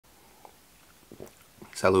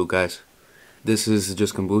Salud, guys. This is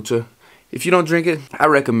just kombucha. If you don't drink it, I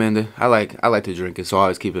recommend it. I like to drink it, so I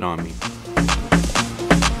always keep it on me.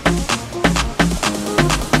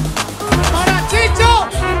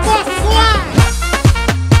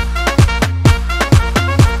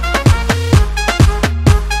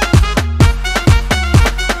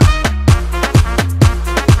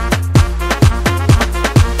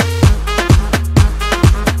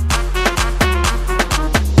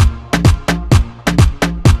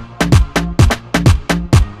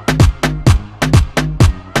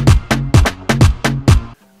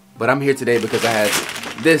 But I'm here today because I had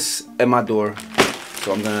this at my door,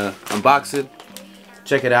 so I'm gonna unbox it,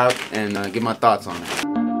 check it out, and get my thoughts on it.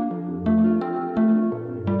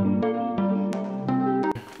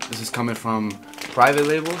 This is coming from Private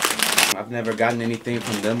Label. I've never gotten anything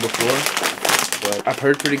from them before, but I've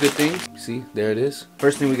heard pretty good things. See, there it is.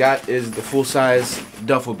 First thing we got is the full-size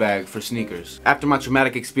duffel bag for sneakers. After my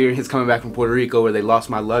traumatic experience coming back from Puerto Rico where they lost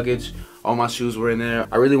my luggage, all my shoes were in there,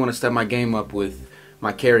 I really want to step my game up with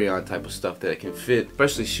my carry-on type of stuff that can fit,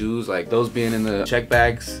 especially shoes, like those being in the check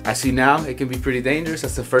bags. I see now it can be pretty dangerous.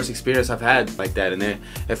 That's the first experience I've had like that, and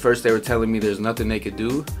at first they were telling me there's nothing they could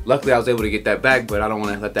do. Luckily I was able to get that bag, but I don't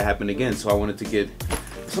want to let that happen again, so I wanted to get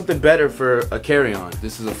something better for a carry-on.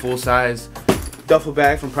 This is a full-size duffel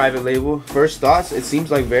bag from Private Label. First thoughts, it seems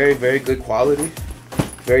like very, very good quality.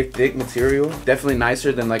 Very thick material, definitely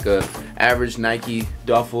nicer than like a average Nike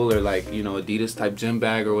duffel or like, you know, Adidas type gym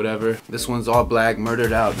bag or whatever. This one's all black,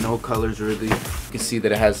 murdered out, no colors really. You can see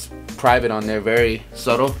that it has Private on there, very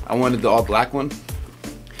subtle. I wanted the all black one.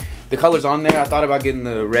 The colors on there, I thought about getting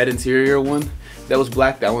the red interior one that was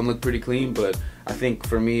black. That one looked pretty clean, but I think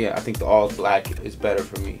for me, I think the all black is better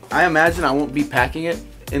for me. I imagine I won't be packing it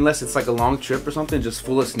unless it's like a long trip or something, just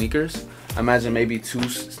full of sneakers. I imagine maybe 2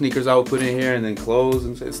 sneakers I would put in here and then clothes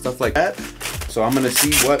and stuff like that. So I'm gonna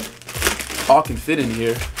see what all can fit in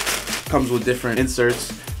here. Comes with different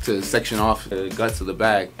inserts to section off the guts of the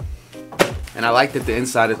bag. And I like that the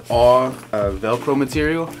inside is all Velcro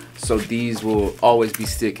material, so these will always be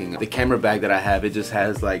sticking. The camera bag that I have, it just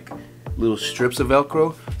has like little strips of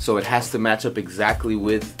Velcro, so it has to match up exactly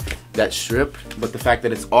with that strip. But the fact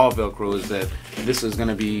that it's all Velcro is that this is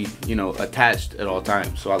gonna be, you know, attached at all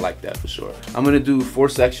times, so I like that for sure. I'm gonna do 4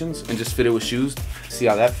 sections and just fit it with shoes, see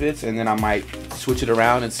how that fits, and then I might switch it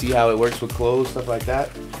around and see how it works with clothes, stuff like that.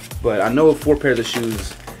 But I know 4 pairs of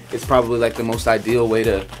shoes is probably like the most ideal way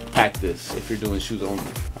to pack this if you're doing shoes only.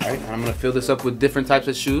 All right, I'm gonna fill this up with different types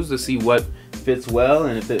of shoes to see what fits well,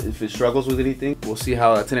 and if it struggles with anything, we'll see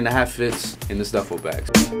how a 10.5 fits in this duffel bag.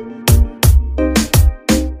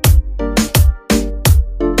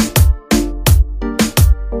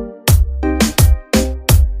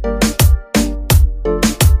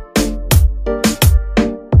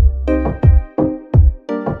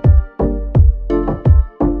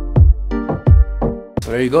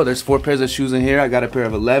 There you go, there's 4 pairs of shoes in here. I got a pair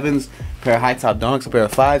of 11s, a pair of high top dunks, a pair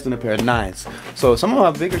of 5s, and a pair of 9s. So some of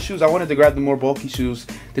my bigger shoes, I wanted to grab the more bulky shoes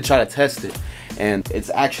to try to test it. And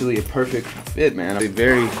it's actually a perfect fit, man. I'm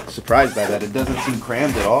very surprised by that. It doesn't seem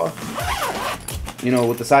crammed at all. You know,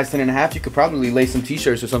 with the size 10.5, you could probably lay some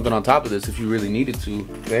t-shirts or something on top of this if you really needed to.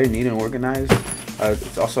 Very neat and organized.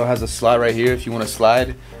 It also has a slot right here if you want to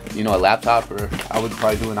slide, you know, a laptop, or I would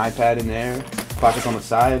probably do an iPad in there. Pockets on the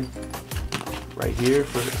side. Right here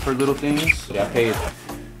for little things. Yeah, I paid,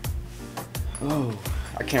 oh,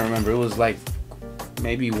 I can't remember. It was like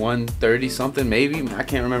maybe 130 something, maybe. I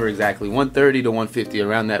can't remember exactly. 130 to 150,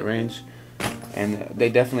 around that range. And they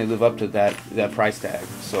definitely live up to that price tag.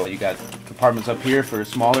 So you got compartments up here for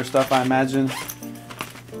smaller stuff, I imagine.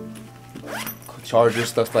 Chargers,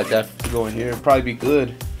 stuff like that to go in here. It'd probably be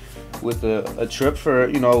good with a trip for,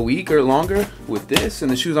 you know, a week or longer. With this and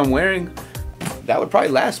the shoes I'm wearing, that would probably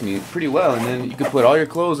last me pretty well, and then you could put all your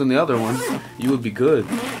clothes in the other one. You would be good.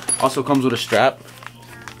 Also comes with a strap.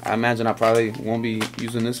 I imagine I probably won't be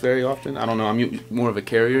using this very often. I don't know, I'm more of a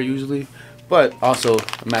carrier usually, but also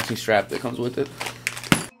a matching strap that comes with it.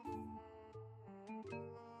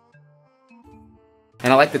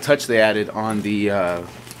 And I like the touch they added on the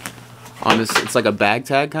on this. It's like a bag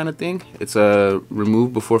tag kind of thing. It's a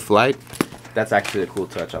remove before flight. That's actually a cool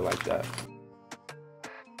touch. I like that.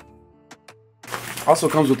 Also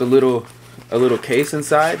comes with a little case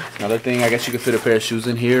inside. Another thing, I guess you could fit a pair of shoes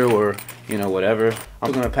in here, or, you know, whatever.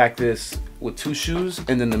 I'm gonna pack this with 2 shoes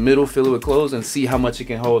and then the middle fill it with clothes and see how much it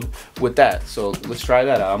can hold with that. So let's try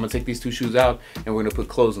that out. I'm gonna take these 2 shoes out and we're gonna put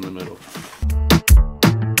clothes in the middle.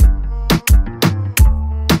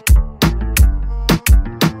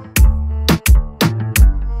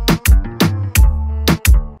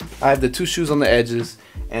 I have the 2 shoes on the edges,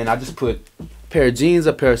 and I just put pair of jeans,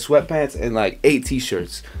 a pair of sweatpants, and like 8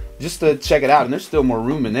 t-shirts. Just to check it out, and there's still more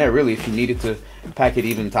room in there really if you needed to pack it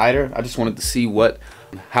even tighter. I just wanted to see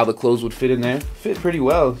how the clothes would fit in there. Fit pretty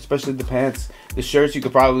well, especially the pants. The shirts, you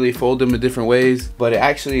could probably fold them in different ways, but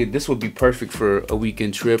this would be perfect for a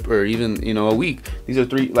weekend trip or even, you know, a week. These are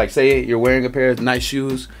 3, like say you're wearing a pair of nice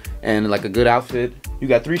shoes and like a good outfit. You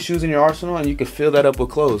got 3 shoes in your arsenal and you could fill that up with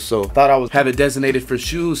clothes. So I thought I would have it designated for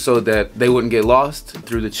shoes so that they wouldn't get lost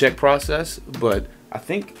through the check process, but I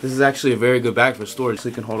think this is actually a very good bag for storage, so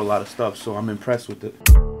it can hold a lot of stuff, so I'm impressed with it.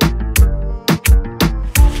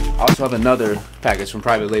 I also have another package from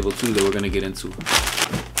Private Label too that we're gonna get into.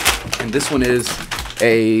 And this one is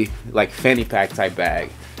a like fanny pack type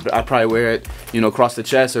bag. I'd probably wear it, you know, across the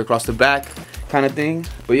chest or across the back kind of thing.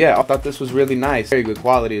 But yeah, I thought this was really nice. Very good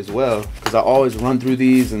quality as well, because I always run through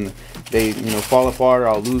these and they, you know, fall apart or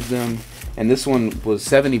I'll lose them. And this one was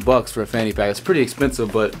 70 bucks for a fanny pack. It's pretty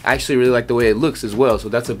expensive, but I actually really like the way it looks as well, so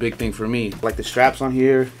that's a big thing for me. Like the straps on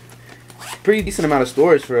here, pretty decent amount of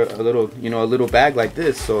storage for a little, you know, a little bag like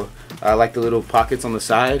this. So I like the little pockets on the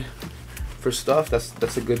side for stuff.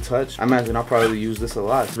 That's a good touch. I imagine I'll probably use this a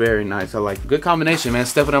lot. It's very nice. I like it. Good combination, man.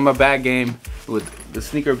 Stepping on my bag game with the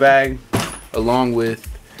sneaker bag along with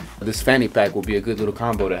this fanny pack will be a good little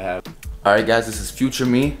combo to have. All right, guys, this is future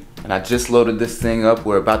me, and I just loaded this thing up.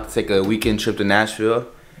 We're about to take a weekend trip to Nashville,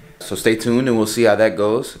 so stay tuned and we'll see how that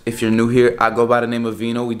goes. If you're new here, I go by the name of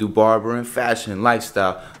Vino. We do barbering, fashion,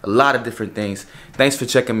 lifestyle, a lot of different things. Thanks for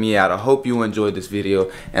checking me out. I hope you enjoyed this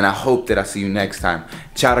video, and I hope that I see you next time.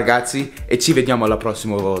 Ciao ragazzi, e ci vediamo la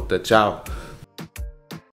prossima volta. Ciao.